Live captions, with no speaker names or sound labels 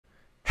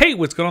Hey,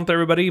 what's going on there,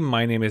 everybody?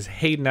 My name is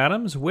Haydn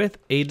Adams with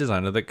A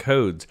Designer That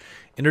Codes.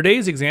 In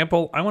today's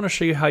example, I want to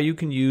show you how you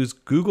can use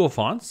Google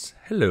Fonts.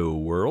 Hello,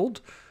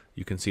 world.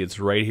 You can see it's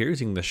right here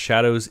using the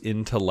Shadows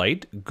into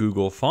Light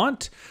Google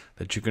Font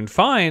that you can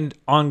find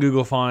on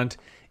Google Font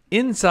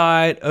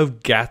inside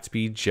of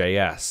Gatsby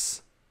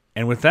JS.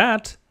 And with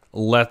that,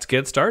 let's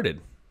get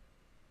started.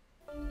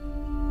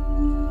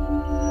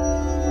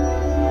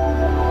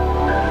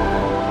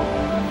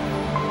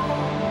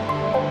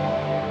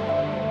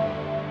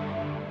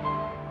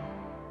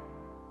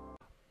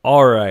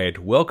 All right,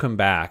 welcome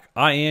back.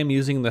 I am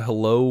using the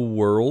Hello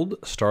World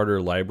starter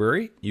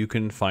library. You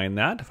can find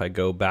that if I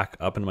go back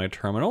up in my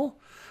terminal.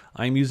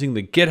 I'm using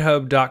the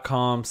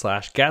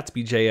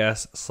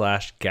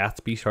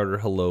github.com/gatsbyjs/Gatsby starter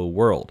hello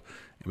world.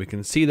 And we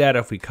can see that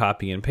if we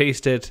copy and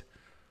paste it.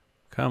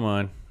 Come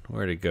on,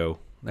 where'd it go?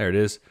 There it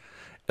is.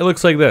 It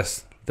looks like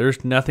this.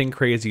 There's nothing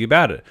crazy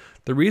about it.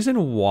 The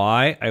reason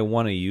why I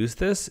want to use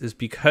this is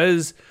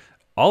because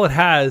all it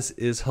has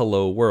is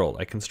hello world.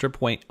 I can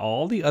strip away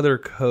all the other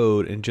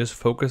code and just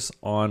focus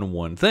on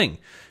one thing,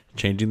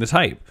 changing the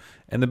type.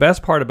 And the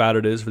best part about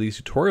it is for these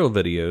tutorial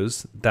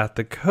videos that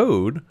the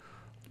code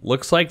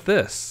looks like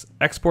this.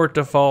 Export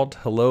default,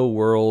 hello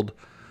world.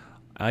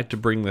 I like to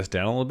bring this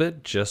down a little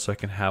bit just so I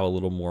can have a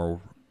little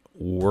more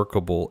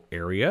workable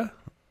area.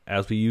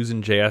 As we use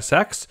in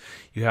JSX,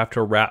 you have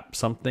to wrap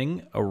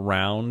something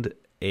around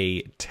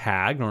a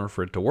tag in order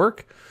for it to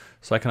work.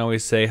 So I can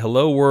always say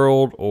hello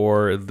world,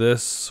 or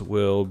this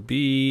will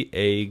be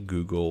a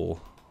Google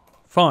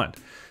font.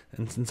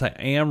 And since I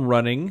am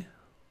running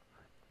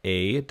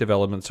a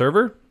development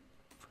server,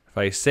 if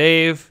I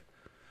save,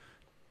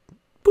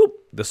 boop,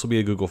 this will be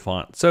a Google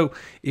font. So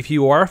if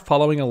you are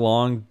following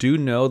along, do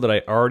know that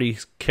I already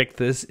kicked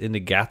this into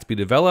Gatsby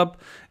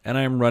Develop, and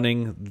I'm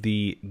running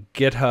the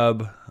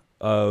GitHub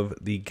of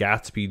the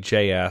Gatsby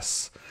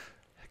JS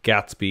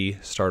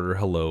Gatsby Starter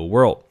Hello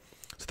World.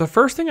 So the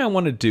first thing I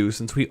want to do,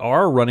 since we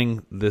are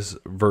running this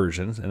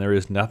version and there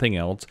is nothing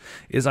else,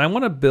 is I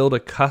want to build a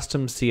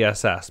custom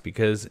CSS,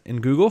 because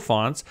in Google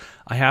Fonts,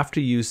 I have to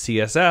use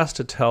CSS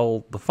to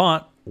tell the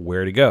font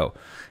where to go.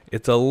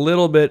 It's a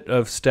little bit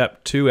of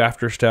step 2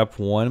 after step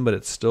 1, but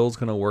it still is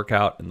going to work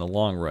out in the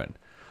long run.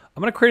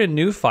 I'm going to create a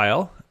new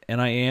file, and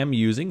I am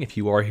using, if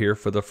you are here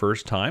for the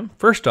first time,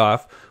 first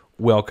off,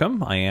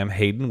 welcome. I am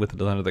Haydn with the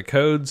Designer That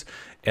Codes,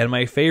 and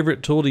my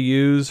favorite tool to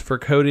use for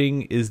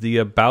coding is the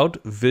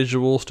About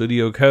Visual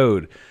Studio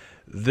Code.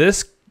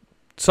 This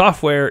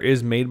software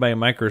is made by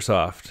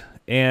Microsoft,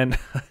 and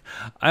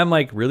I'm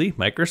like, really,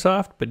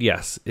 Microsoft? But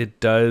yes,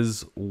 it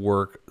does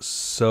work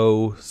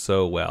so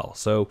well.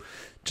 So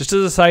just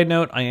as a side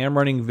note, I am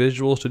running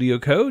Visual Studio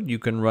Code. You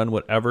can run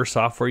whatever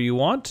software you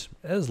want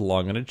as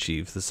long as it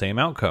achieves the same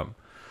outcome.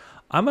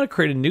 I'm going to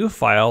create a new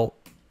file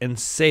and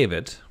save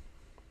it.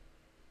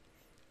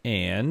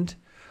 And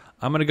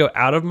I'm going to go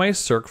out of my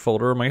circ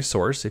folder or my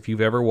source. If you've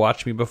ever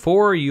watched me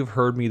before, you've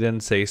heard me then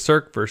say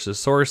circ versus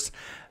source.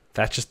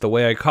 That's just the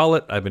way I call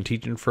it. I've been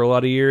teaching for a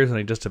lot of years, and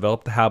I just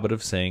developed the habit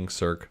of saying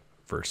circ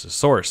versus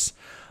source.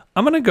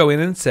 I'm going to go in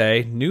and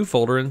say new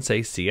folder and say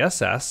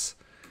CSS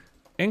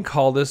and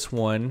call this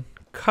one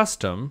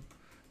custom.css.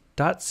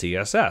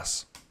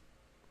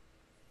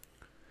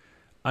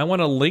 I want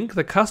to link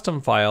the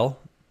custom file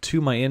to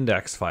my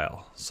index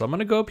file. So I'm going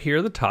to go up here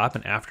at the top,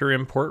 and after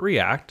import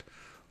React,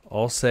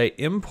 I'll say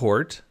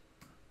import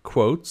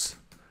quotes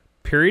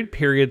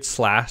period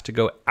slash to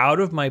go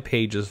out of my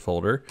pages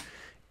folder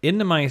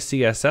into my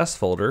CSS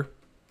folder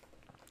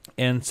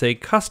and say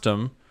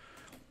custom.css.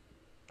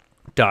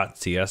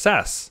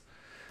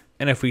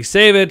 And if we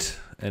save it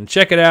and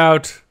check it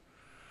out,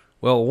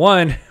 well,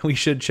 one, we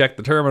should check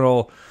the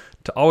terminal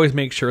to always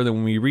make sure that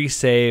when we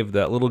resave,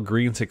 that little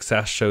green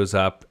success shows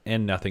up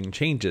and nothing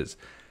changes.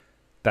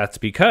 That's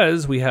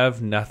because we have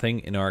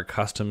nothing in our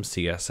custom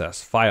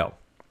CSS file.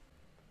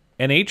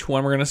 And H1,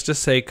 we're going to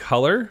just say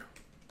color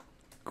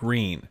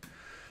green.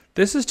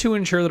 This is to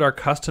ensure that our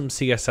custom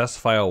CSS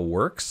file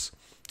works.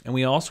 And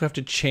we also have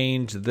to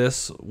change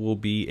this will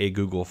be a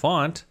Google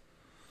font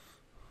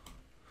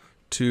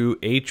to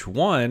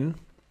H1.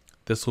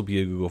 This will be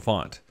a Google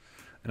font.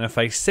 And if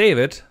I save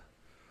it,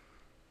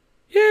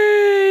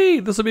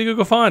 yay, this will be a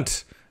Google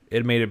font.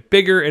 It made it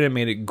bigger and it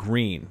made it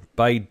green.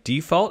 By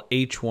default,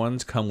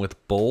 H1s come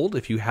with bold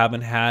if you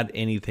haven't had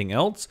anything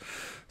else.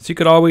 So you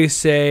could always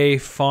say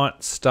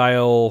font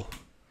style,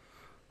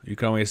 you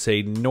can always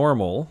say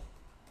normal,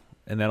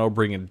 and that'll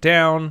bring it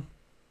down.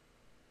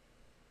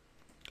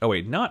 Oh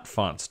wait, not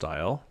font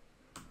style.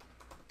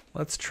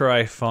 Let's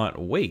try font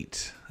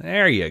weight.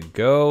 There you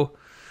go.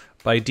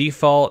 By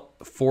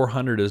default,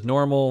 400 is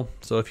normal.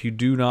 So if you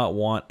do not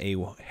want a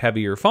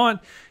heavier font,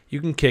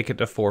 you can kick it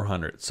to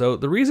 400. So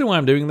the reason why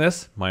I'm doing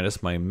this,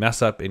 minus my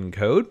mess up in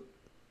code,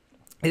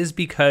 is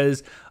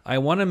because I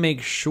want to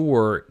make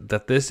sure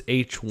that this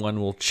H1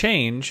 will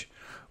change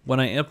when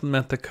I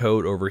implement the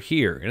code over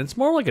here. And it's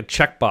more like a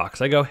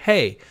checkbox. I go,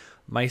 hey,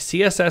 my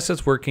CSS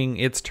is working,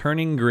 it's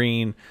turning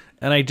green,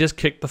 and I just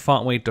kicked the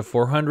font weight to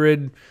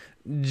 400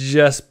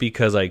 just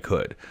because I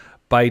could.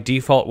 By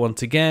default,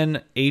 once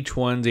again,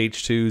 H1s,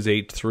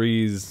 H2s,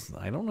 H3s.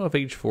 I don't know if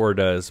H4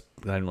 does.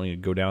 I don't really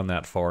go down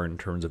that far in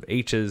terms of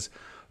H's,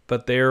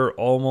 but they're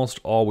almost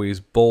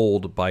always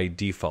bold by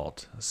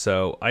default.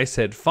 So I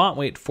said font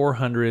weight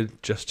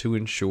 400 just to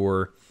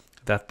ensure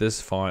that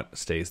this font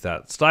stays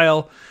that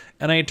style.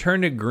 And I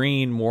turned it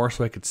green more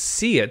so I could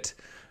see it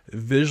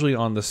visually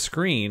on the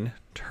screen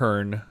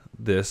turn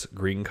this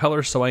green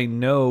color, so I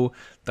know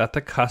that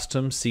the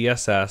custom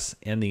CSS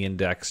and the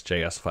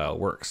index.js file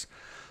works.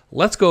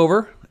 Let's go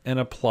over and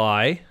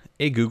apply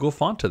a Google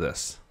font to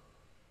this.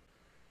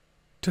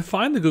 To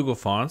find the Google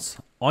fonts,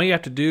 all you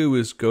have to do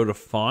is go to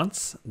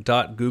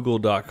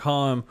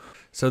fonts.google.com.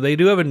 So they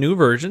do have a new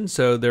version,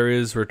 so there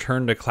is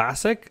return to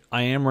classic.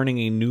 I am running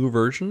a new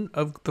version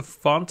of the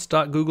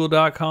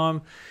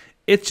fonts.google.com.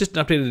 It's just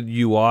an updated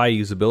UI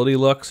usability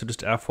look, so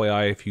just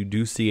FYI, if you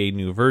do see a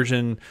new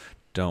version,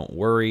 don't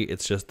worry,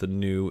 it's just the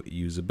new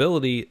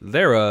usability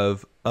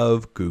thereof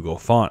of Google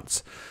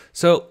Fonts.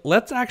 So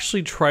let's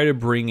actually try to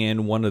bring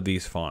in one of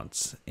these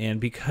fonts. And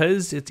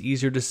because it's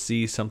easier to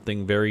see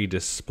something very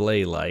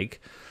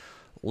display-like,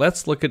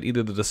 let's look at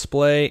either the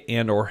display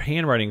and or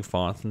handwriting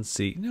fonts and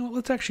see, you know what,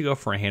 let's actually go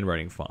for a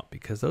handwriting font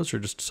because those are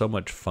just so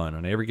much fun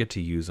and I never get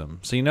to use them.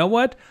 So you know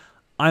what?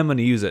 I'm going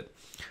to use it.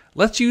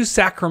 Let's use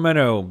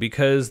Sacramento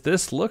because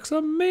this looks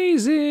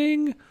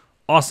amazing.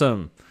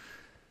 Awesome.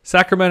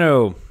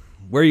 Sacramento.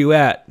 Where you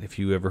at? If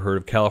you ever heard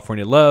of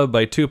California Love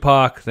by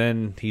Tupac,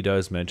 then he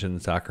does mention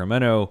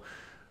Sacramento.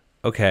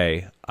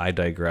 Okay, I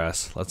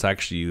digress. Let's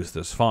actually use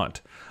this font.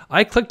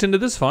 I clicked into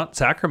this font,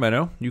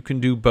 Sacramento. You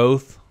can do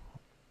both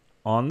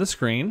on the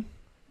screen.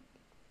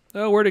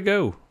 Oh, where'd it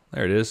go?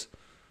 There it is.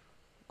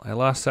 I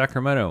lost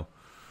Sacramento.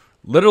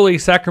 Literally,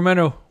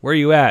 Sacramento, where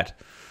you at?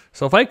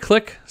 So if I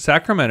click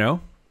Sacramento,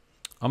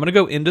 I'm going to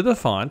go into the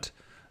font,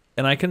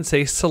 and I can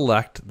say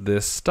select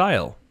this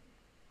style.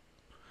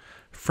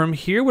 From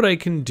here, what I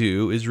can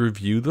do is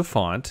review the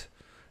font,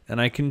 and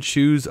I can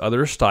choose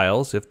other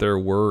styles if there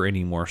were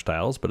any more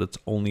styles, but it's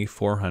only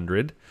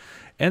 400.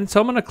 And so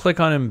I'm going to click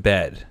on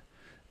Embed.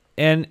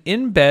 And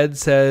Embed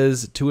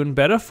says to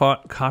embed a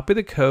font, copy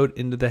the code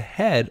into the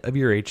head of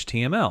your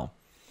HTML.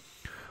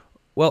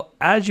 Well,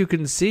 as you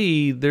can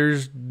see,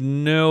 there's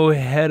no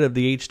head of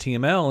the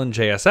HTML in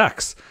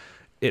JSX.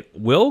 It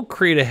will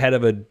create a head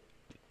of a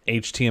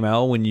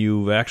HTML when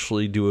you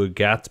actually do a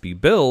Gatsby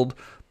build,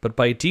 but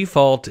by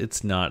default,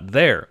 it's not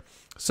there.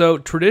 So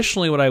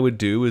traditionally what I would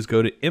do is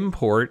go to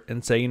import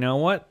and say, you know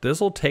what, this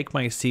will take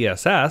my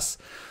CSS.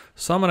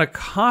 So I'm going to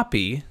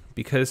copy,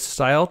 because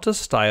style to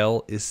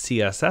style is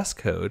CSS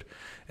code,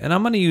 and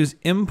I'm going to use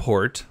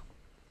import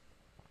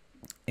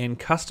and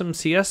custom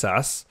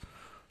CSS,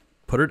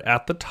 put it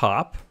at the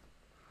top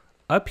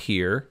up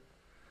here,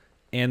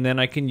 and then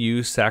I can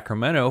use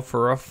Sacramento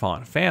for a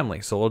font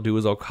family. So what I'll do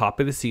is I'll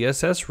copy the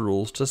CSS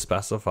rules to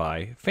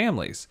specify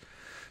families.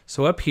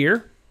 So up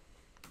here,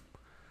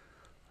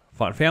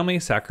 font family,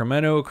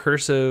 Sacramento,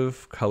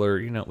 cursive, color,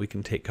 you know, we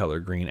can take color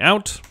green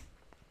out.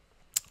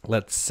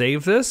 Let's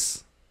save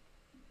this.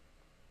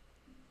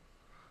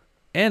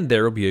 And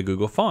there will be a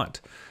Google font.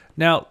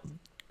 Now,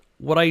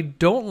 what I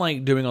don't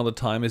like doing all the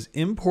time is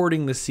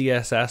importing the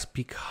CSS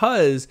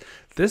because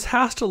this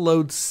has to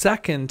load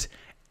second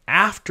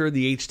after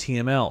the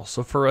HTML.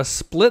 So for a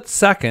split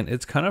second,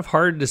 it's kind of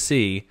hard to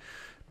see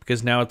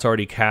because now it's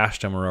already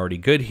cached and we're already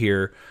good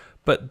here.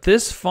 But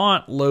this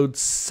font loads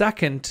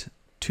second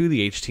to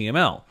the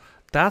HTML.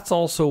 That's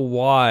also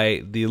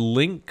why the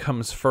link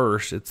comes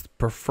first. It's the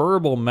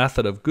preferable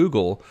method of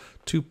Google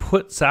to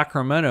put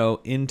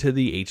Sacramento into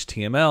the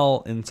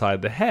HTML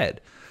inside the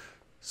head.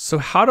 So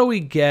how do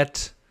we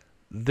get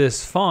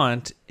this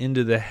font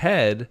into the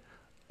head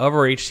of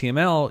our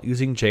HTML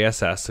using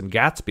JSS and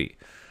Gatsby?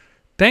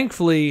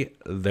 Thankfully,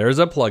 there's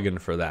a plugin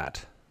for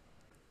that.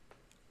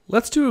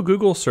 Let's do a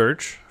Google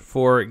search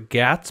for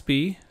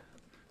Gatsby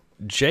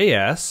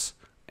JS,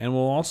 and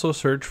we'll also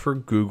search for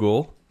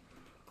Google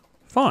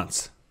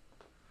Fonts.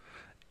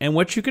 And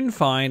what you can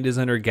find is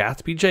under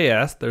Gatsby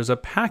JS, there's a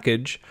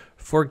package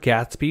for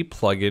Gatsby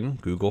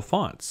plugin Google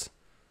Fonts.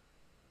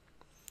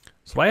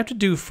 So what I have to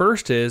do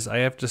first is I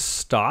have to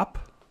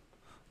stop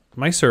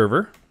my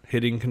server,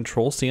 hitting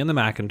Control-C on the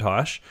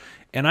Macintosh,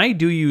 and I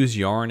do use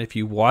Yarn. If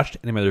you watched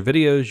any of my other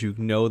videos, you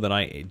know that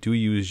I do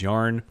use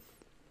Yarn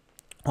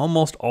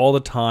almost all the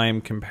time,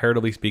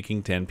 comparatively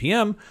speaking to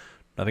NPM.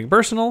 Nothing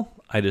personal,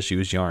 I just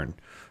use Yarn.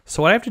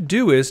 So what I have to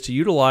do is to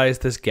utilize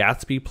this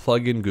Gatsby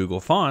plugin Google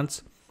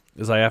Fonts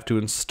is I have to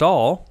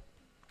install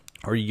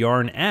or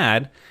yarn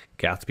add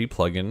Gatsby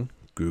plugin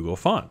Google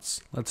Fonts.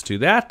 Let's do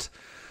that.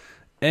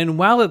 And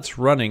while it's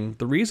running,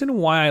 the reason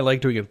why I like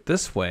doing it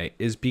this way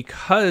is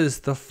because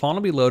the font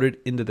will be loaded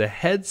into the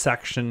head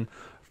section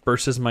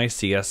versus my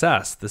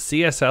CSS. The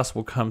CSS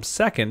will come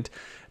second.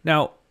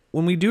 Now,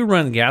 when we do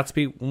run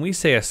Gatsby, when we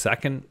say a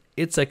second,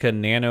 it's like a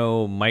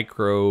nano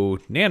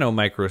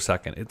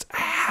microsecond. It's a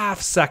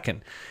half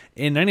second.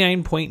 And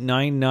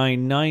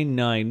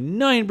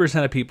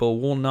 99.99999% of people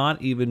will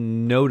not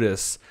even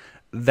notice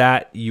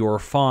that your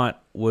font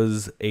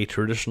was a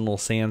traditional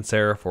sans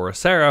serif or a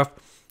serif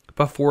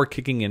before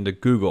kicking into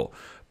Google.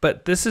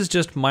 But this is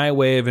just my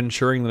way of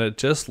ensuring that it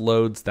just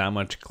loads that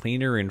much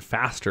cleaner and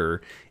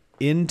faster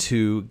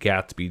into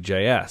Gatsby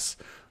JS.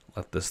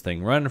 Let this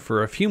thing run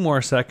for a few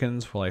more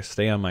seconds while I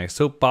stay on my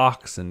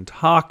soapbox and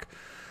talk.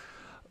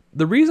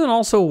 The reason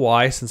also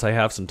why, since I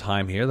have some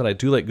time here, that I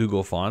do like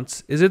Google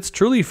Fonts is it's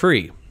truly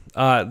free.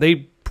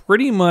 They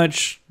pretty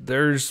much,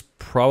 there's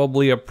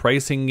probably a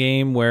pricing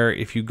game where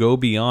if you go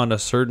beyond a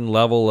certain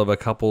level of a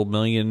couple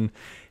million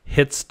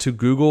hits to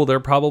Google, there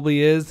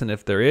probably is. And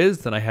if there is,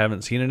 then I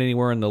haven't seen it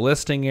anywhere in the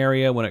listing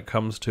area when it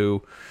comes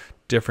to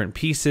different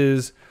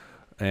pieces.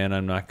 And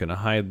I'm not going to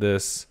hide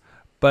this.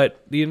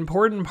 But the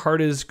important part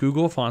is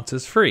Google Fonts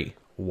is free.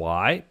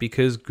 Why?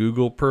 Because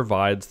Google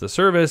provides the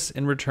service.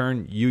 In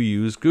return, you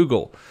use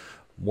Google.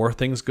 More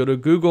things go to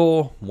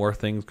Google, more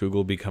things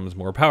Google becomes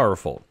more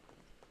powerful.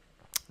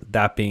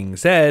 That being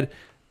said,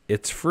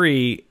 it's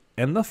free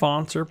and the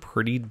fonts are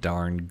pretty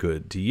darn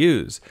good to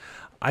use.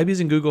 I've been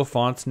using Google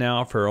Fonts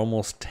now for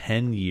almost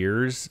 10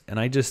 years, and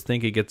I just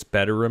think it gets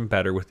better and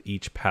better with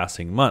each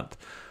passing month.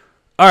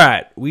 All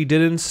right, we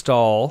did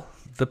install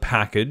the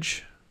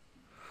package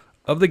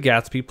of the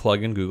Gatsby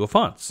plugin Google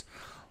Fonts.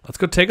 Let's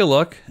go take a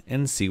look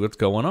and see what's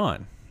going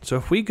on. So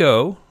if we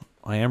go,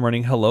 I am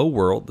running Hello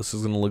World. This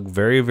is going to look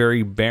very,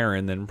 very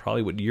barren than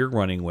probably what you're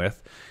running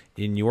with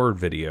in your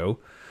video.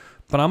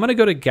 But I'm going to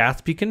go to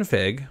Gatsby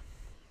config.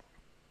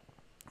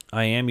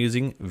 I am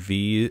using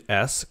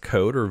VS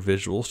Code or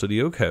Visual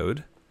Studio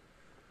Code.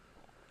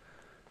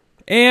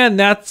 And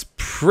that's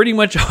pretty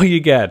much all you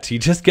get. You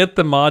just get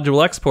the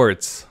module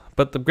exports.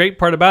 But the great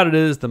part about it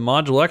is the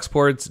module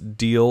exports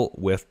deal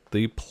with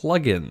the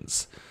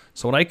plugins.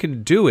 So what I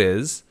can do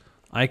is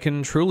I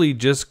can truly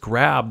just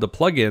grab the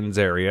plugins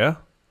area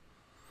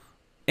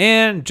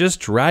and just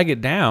drag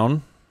it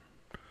down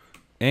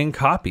and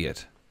copy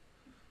it.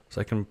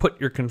 So I can put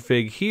your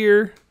config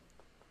here,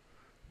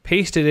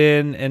 paste it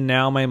in, and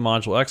now my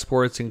module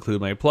exports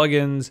include my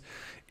plugins,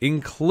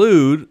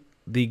 include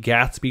the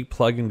Gatsby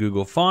plugin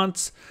Google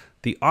Fonts.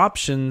 The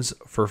options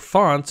for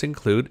fonts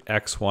include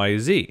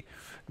XYZ.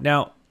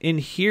 Now, in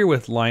here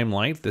with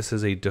Limelight, this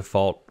is a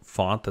default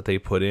font that they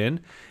put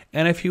in.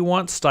 And if you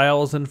want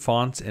styles and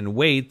fonts and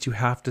weights, you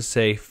have to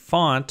say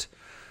font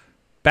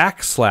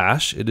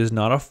 /, it is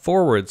not a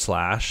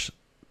 /,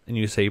 and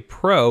you say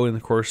pro, and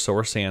of course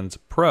source sans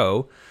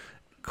pro,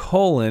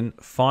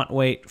 font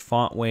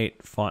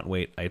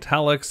weight,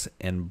 italics,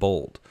 and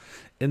bold.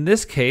 In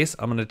this case,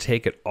 I'm going to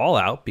take it all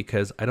out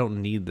because I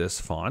don't need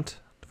this font.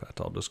 In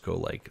fact, I'll just go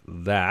like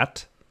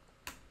that.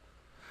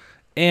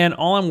 And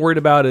all I'm worried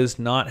about is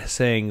not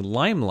saying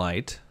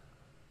Limelight,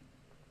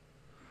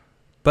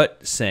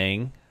 but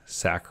saying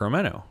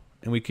Sacramento.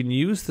 And we can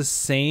use the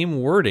same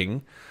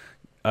wording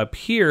up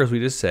here as we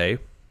just say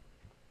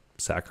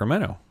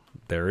Sacramento.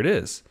 There it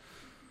is.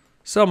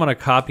 So I'm going to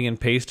copy and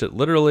paste it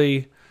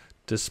literally.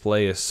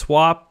 Display is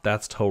swap.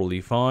 That's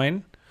totally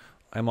fine.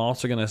 I'm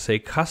also going to say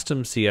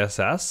Custom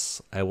Css.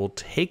 I will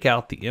take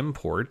out the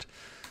import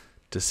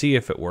to see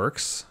if it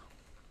works.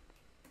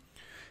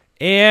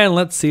 And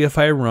let's see if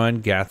I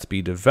run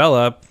Gatsby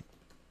develop,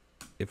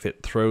 if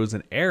it throws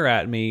an error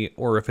at me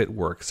or if it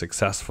works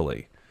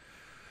successfully.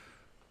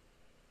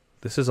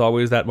 This is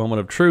always that moment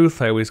of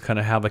truth. I always kind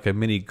of have like a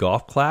mini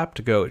golf clap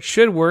to go, it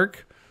should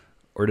work,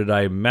 or did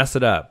I mess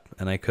it up?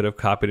 And I could have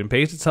copied and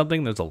pasted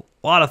something. There's a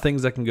lot of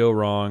things that can go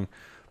wrong.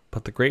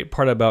 But the great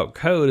part about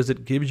code is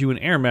it gives you an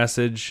error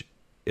message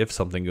if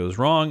something goes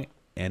wrong,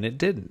 and it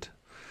didn't.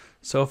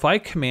 So if I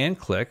command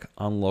click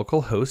on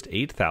localhost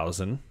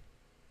 8000,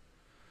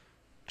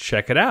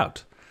 check it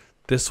out.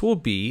 This will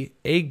be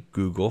a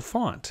Google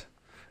font.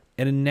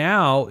 And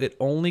now it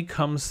only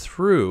comes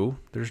through,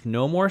 there's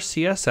no more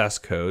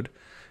CSS code.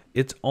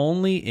 It's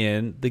only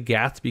in the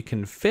Gatsby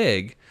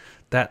config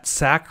that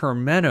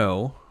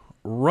Sacramento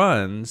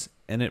runs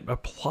and it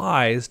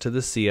applies to the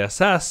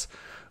CSS,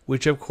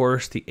 which of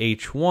course the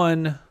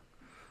H1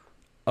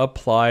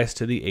 applies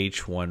to the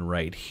H1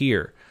 right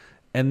here.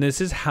 And this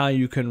is how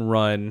you can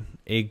run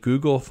a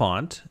Google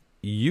font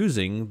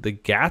using the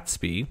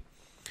Gatsby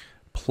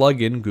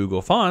plugin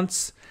Google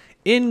Fonts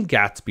in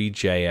Gatsby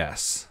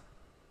JS.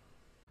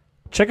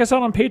 Check us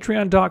out on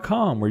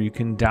patreon.com where you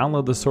can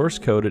download the source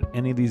code at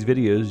any of these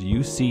videos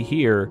you see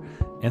here,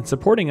 and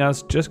supporting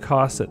us just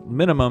costs at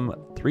minimum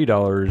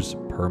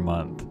 $3 per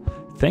month.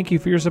 Thank you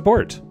for your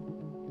support.